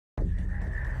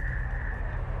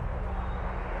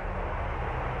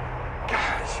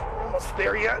almost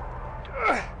there yet.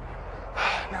 Ugh.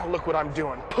 Now look what I'm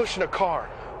doing, pushing a car.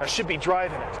 I should be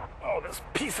driving it. Oh, this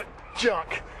piece of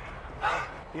junk.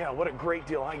 Yeah, what a great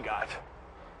deal I got.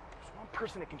 There's one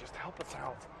person that can just help us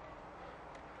out.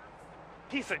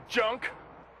 Piece of junk.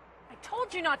 I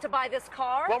told you not to buy this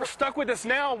car. Well, we're stuck with this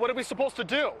now. What are we supposed to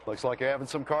do? Looks like you're having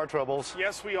some car troubles.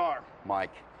 Yes, we are.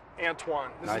 Mike. Antoine.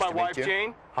 This Nice is my to meet wife, you.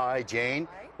 Jane. Hi, Jane.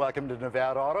 Hi. Welcome to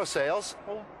Nevada Auto Sales.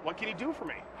 Well, what can you do for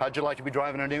me? How'd you like to be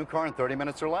driving a new car in 30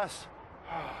 minutes or less?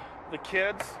 The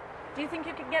kids? Do you think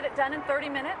you could get it done in 30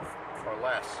 minutes? Or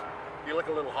less. You look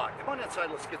a little hot. Come on inside,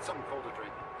 let's get something cold to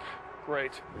drink.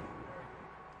 Great.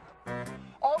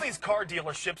 All these car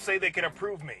dealerships say they can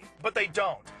approve me, but they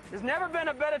don't. There's never been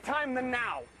a better time than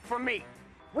now for me.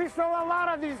 We sell a lot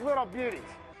of these little beauties.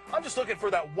 I'm just looking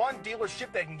for that one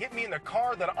dealership that can get me in the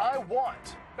car that I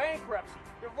want. Bankruptcy,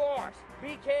 divorce,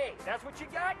 BK. That's what you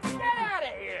got? Get out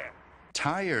of here.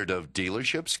 Tired of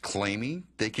dealerships claiming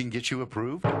they can get you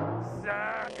approved?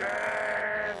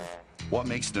 Suckers. What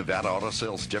makes Nevada Auto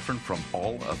Sales different from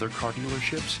all other car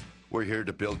dealerships? We're here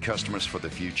to build customers for the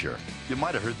future. You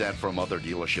might have heard that from other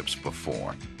dealerships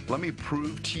before. Let me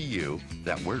prove to you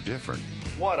that we're different.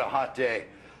 What a hot day.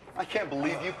 I can't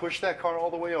believe you pushed that car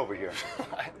all the way over here.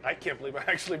 I can't believe I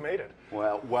actually made it.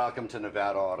 Well, welcome to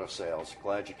Nevada Auto Sales.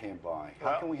 Glad you came by.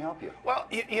 How can we help you? Well,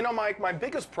 you know, Mike, my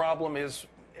biggest problem is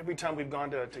every time we've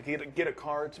gone to get a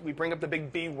car, we bring up the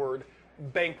big B word,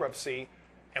 bankruptcy,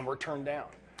 and we're turned down.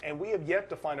 And we have yet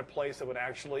to find a place that would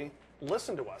actually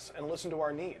listen to us and listen to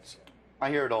our needs. I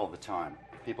hear it all the time.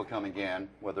 People coming in,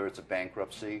 whether it's a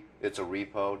bankruptcy, it's a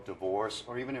repo, divorce,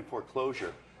 or even in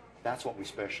foreclosure. That's what we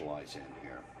specialize in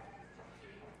here.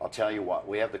 I'll tell you what,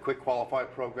 we have the Quick Qualify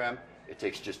program. It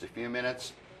takes just a few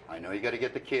minutes. I know you got to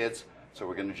get the kids, so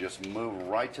we're going to just move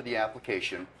right to the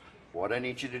application. What I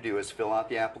need you to do is fill out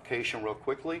the application real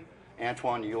quickly.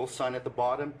 Antoine, you'll sign at the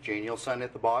bottom. Jane, you'll sign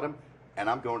at the bottom. And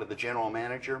I'm going to the general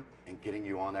manager and getting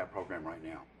you on that program right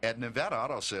now. At Nevada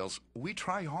Auto Sales, we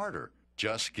try harder.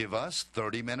 Just give us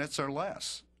 30 minutes or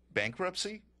less.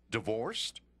 Bankruptcy?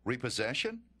 Divorced?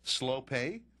 Repossession? Slow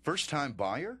pay? First-time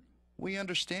buyer? We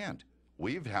understand.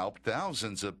 We've helped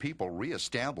thousands of people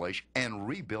reestablish and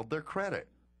rebuild their credit.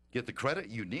 Get the credit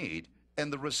you need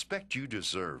and the respect you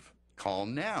deserve. Call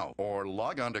now or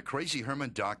log on to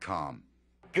crazyherman.com.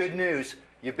 Good news.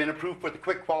 You've been approved for the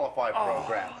Quick Qualify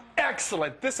program.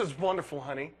 Excellent. This is wonderful,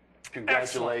 honey.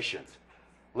 Congratulations.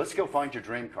 Let's go find your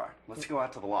dream car. Let's go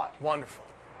out to the lot. Wonderful.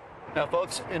 Now,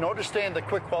 folks, in order to stay in the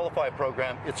Quick Qualify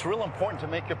program, it's real important to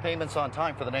make your payments on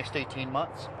time for the next 18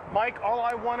 months. Mike, all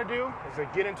I want to do is to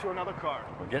get into another car.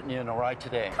 We're getting you in a ride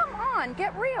today. Come on,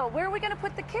 get real. Where are we going to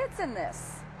put the kids in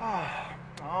this?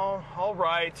 Oh, all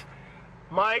right.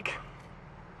 Mike,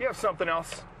 you have something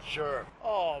else? Sure.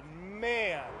 Oh,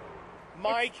 man.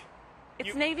 Mike.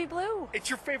 It's navy blue. It's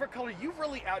your favorite color. You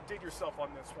really outdid yourself on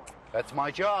this one. That's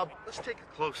my job. Let's take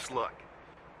a close look.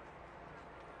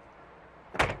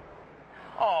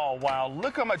 Oh, wow.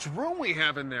 Look how much room we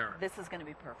have in there. This is going to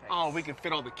be perfect. Oh, we can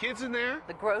fit all the kids in there.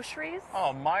 The groceries.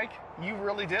 Oh, Mike, you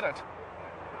really did it.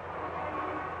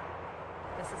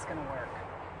 This is going to work.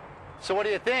 So what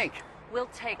do you think? We'll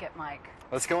take it, Mike.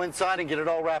 Let's go inside and get it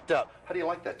all wrapped up. How do you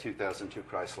like that 2002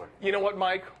 Chrysler? You know what,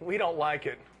 Mike? We don't like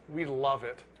it. We love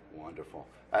it. Wonderful.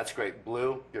 That's great.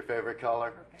 Blue, your favorite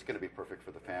color. Perfect. It's going to be perfect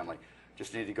for the family.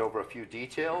 Just need to go over a few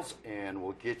details, and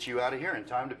we'll get you out of here in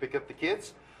time to pick up the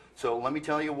kids. So let me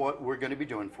tell you what we're going to be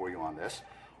doing for you on this.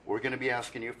 We're going to be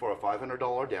asking you for a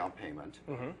 $500 down payment.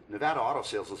 Nevada Auto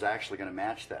Sales is actually going to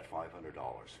match that $500.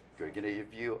 We're going to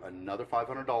give you another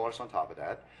 $500 on top of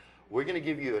that. We're going to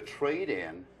give you a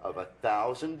trade-in of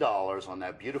 $1,000 on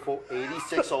that beautiful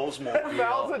 86 Oldsmobile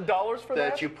 $1,000 for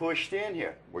that? that you pushed in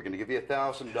here. We're going to give you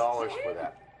 $1,000 for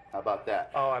that. How about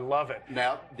that? Oh, I love it.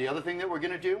 Now, the other thing that we're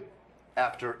going to do,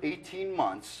 after 18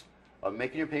 months of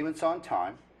making your payments on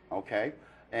time, okay,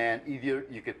 and either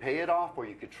you could pay it off or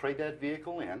you could trade that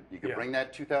vehicle in. You could bring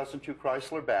that 2002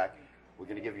 Chrysler back. We're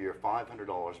going to give you your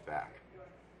 $500 back.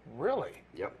 Really?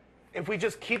 Yep. If we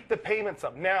just keep the payments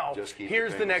up. Now,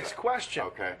 here's the next question.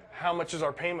 Okay. How much is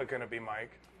our payment going to be,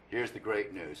 Mike? Here's the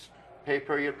great news. Pay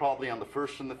period probably on the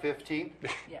 1st and the 15th.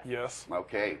 Yes. Yes.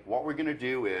 Okay. What we're going to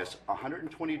do is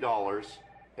 $120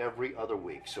 every other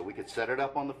week. So we could set it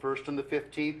up on the 1st and the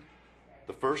 15th.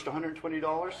 The first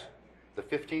 $120, the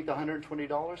 15th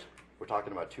 $120. We're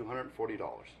talking about $240.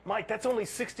 Mike, that's only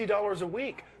 $60 a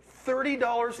week.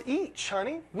 $30 each,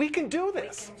 honey. We can do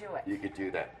this. We can do it. You could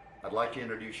do that. I'd like to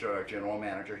introduce our general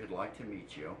manager. He'd like to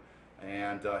meet you.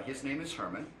 And his name is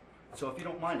Herman. So if you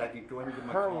don't mind, I could go ahead and give him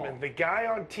a call. Herman, the guy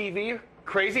on TV,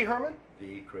 Crazy Herman?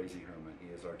 The Crazy Herman. He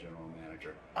is our general manager.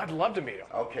 manager. I'd love to meet him.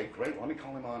 Okay, great. Let me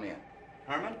call him on in.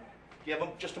 Herman, do you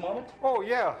have just a moment? Oh,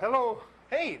 yeah. Hello.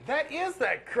 Hey, that is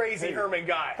that crazy Herman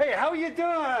guy. Hey, how you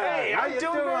doing? Hey, how I'm you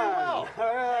doing very well.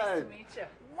 All right. Meet you.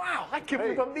 Wow, I can't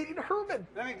believe I'm meeting Herman.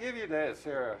 Let me give you this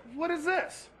here. What is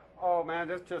this? Oh, man,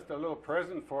 that's just a little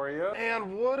present for you.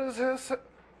 And what is this?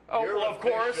 Oh, Your well, of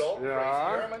course. official Yeah.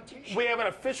 Crazy Herman t-shirt. We have an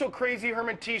official Crazy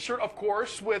Herman t-shirt, of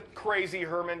course, with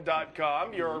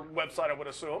crazyherman.com, your website, I would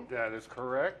assume. That is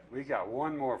correct. We got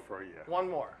one more for you. One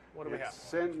more. What do we It's have?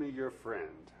 Send me your friend.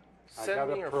 Send I got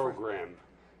me a your program.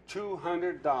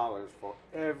 $200 for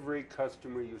every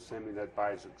customer you send me that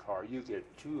buys a car. You get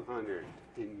 $200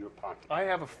 in your pocket. I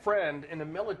have a friend in the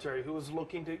military who is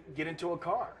looking to get into a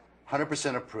car.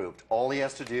 100% approved. All he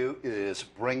has to do is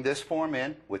bring this form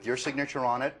in with your signature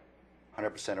on it.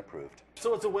 100% approved.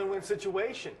 So it's a win-win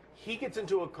situation. He gets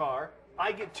into a car,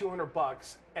 I get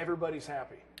 $200, everybody's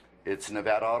happy. It's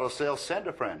Nevada Auto Sales. Send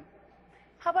a friend.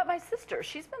 How about my sister?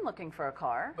 She's been looking for a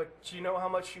car. But do you know how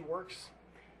much she works?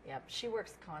 Yep, she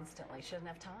works constantly. She doesn't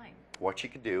have time. What she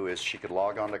could do is she could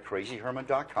log on to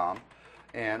crazyherman.com,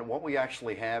 and what we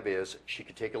actually have is she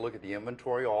could take a look at the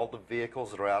inventory, all the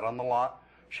vehicles that are out on the lot.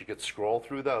 She could scroll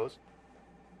through those,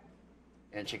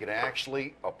 and she could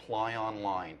actually apply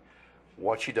online.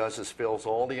 What she does is fills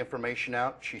all the information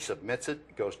out, she submits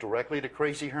it, goes directly to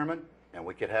Crazy Herman, and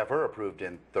we could have her approved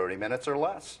in 30 minutes or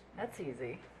less. That's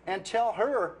easy. And tell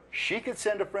her she could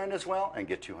send a friend as well and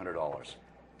get $200.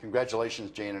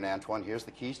 Congratulations, Jane and Antoine. Here's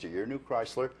the keys to your new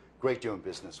Chrysler. Great doing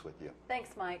business with you. Thanks,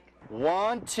 Mike.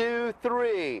 1, 2,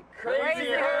 3.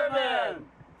 Crazy Herman!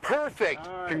 Perfect.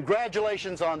 All right.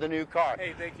 Congratulations on the new car.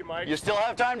 Hey, thank you, Mike. You still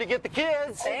have time to get the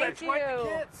kids. Thank That's right, the you.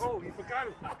 kids. Oh, you forgot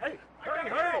it. Hey, hurry,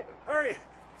 gotta hurry, go. hurry.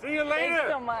 See you later.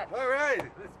 Thanks so much. All right,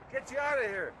 let's get you out of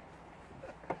here.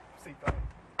 See, bye.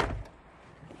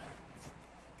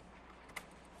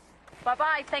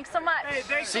 Bye-bye. Thanks so much. Hey,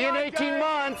 thanks See you in 18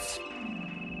 months.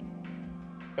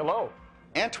 Hello.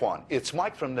 Antoine, it's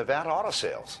Mike from Nevada Auto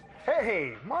Sales.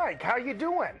 Hey, Mike, how you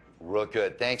doing? Real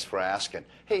good. Thanks for asking.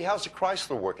 Hey, how's the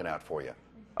Chrysler working out for you?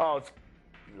 Oh, it's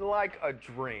like a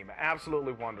dream.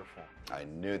 Absolutely wonderful. I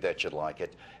knew that you'd like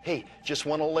it. Hey, just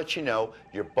want to let you know,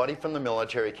 your buddy from the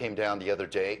military came down the other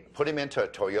day, put him into a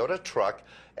Toyota truck,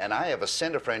 and I have a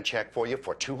send-a-friend check for you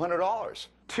for $200.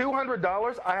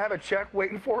 $200? I have a check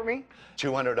waiting for me?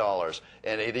 $200,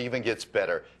 and it even gets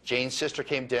better. Jane's sister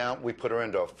came down, we put her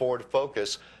into a Ford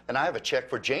Focus, and I have a check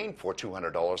for Jane for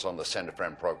 $200 on the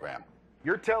Send-a-Friend program.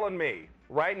 You're telling me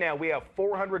right now we have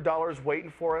 $400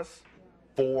 waiting for us?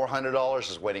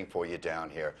 $400 is waiting for you down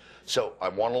here. So I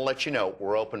want to let you know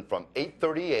we're open from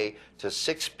 8:30 a to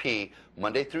 6 p.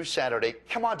 Monday through Saturday.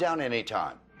 Come on down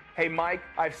anytime. Hey, Mike,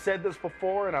 I've said this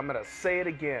before and I'm going to say it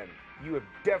again. You have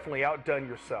definitely outdone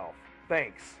yourself.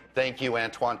 Thanks. Thank you,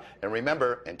 Antoine. And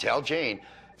remember, and tell Jane,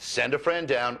 send a friend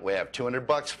down. We have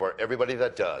 $200 for everybody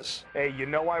that does. Hey, you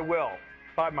know I will.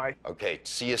 Bye, Mike. Okay,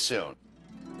 see you soon.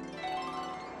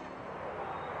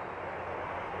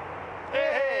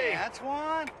 Hey,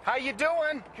 Antoine. how you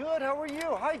doing? Good, how are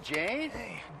you? Hi, Jane.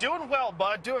 Doing well,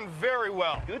 bud. Doing very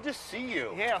well. Good to see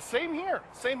you. Yeah, same here.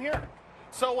 Same here.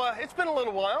 So, it's been a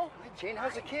little while. Hi, Jane,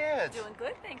 how's the kids? Doing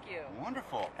good, thank you.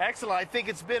 Wonderful. Excellent. I think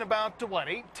it's been about,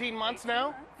 18 months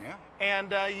now? Yeah.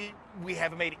 And we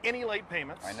haven't made any late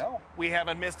payments. I know. We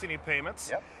haven't missed any payments.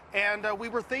 Yep. And we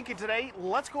were thinking today,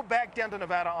 let's go back down to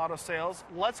Nevada Auto Sales.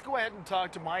 Let's go ahead and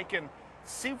talk to Mike and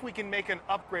see if we can make an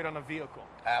upgrade on a vehicle.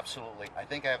 Absolutely. I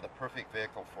think I have the perfect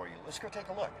vehicle for you. Let's go take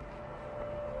a look.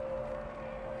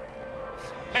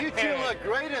 You two look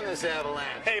great in this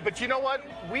Avalanche. Hey, but you know what?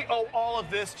 We owe all of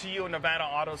this to you in Nevada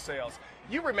Auto Sales.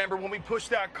 You remember when we pushed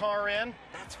that car in?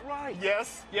 That's right.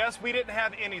 Yes, we didn't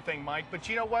have anything, Mike. But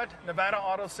you know what? Nevada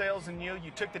Auto Sales and you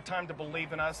took the time to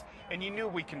believe in us, and you knew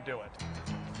we can do it.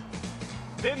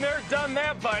 Been there, done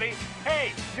that, buddy.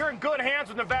 Hey, you're in good hands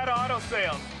with Nevada Auto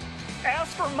Sales.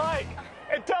 Ask for Mike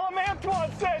and tell him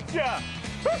Antoine sent ya.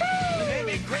 Woo-hoo! They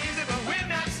may be crazy, but we're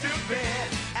not stupid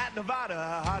at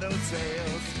Nevada Auto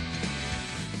Sales.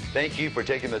 Thank you for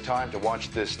taking the time to watch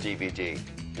this DVD.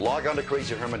 Log on to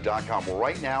crazyherman.com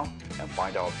right now and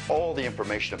find out all the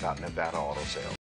information about Nevada Auto Sales.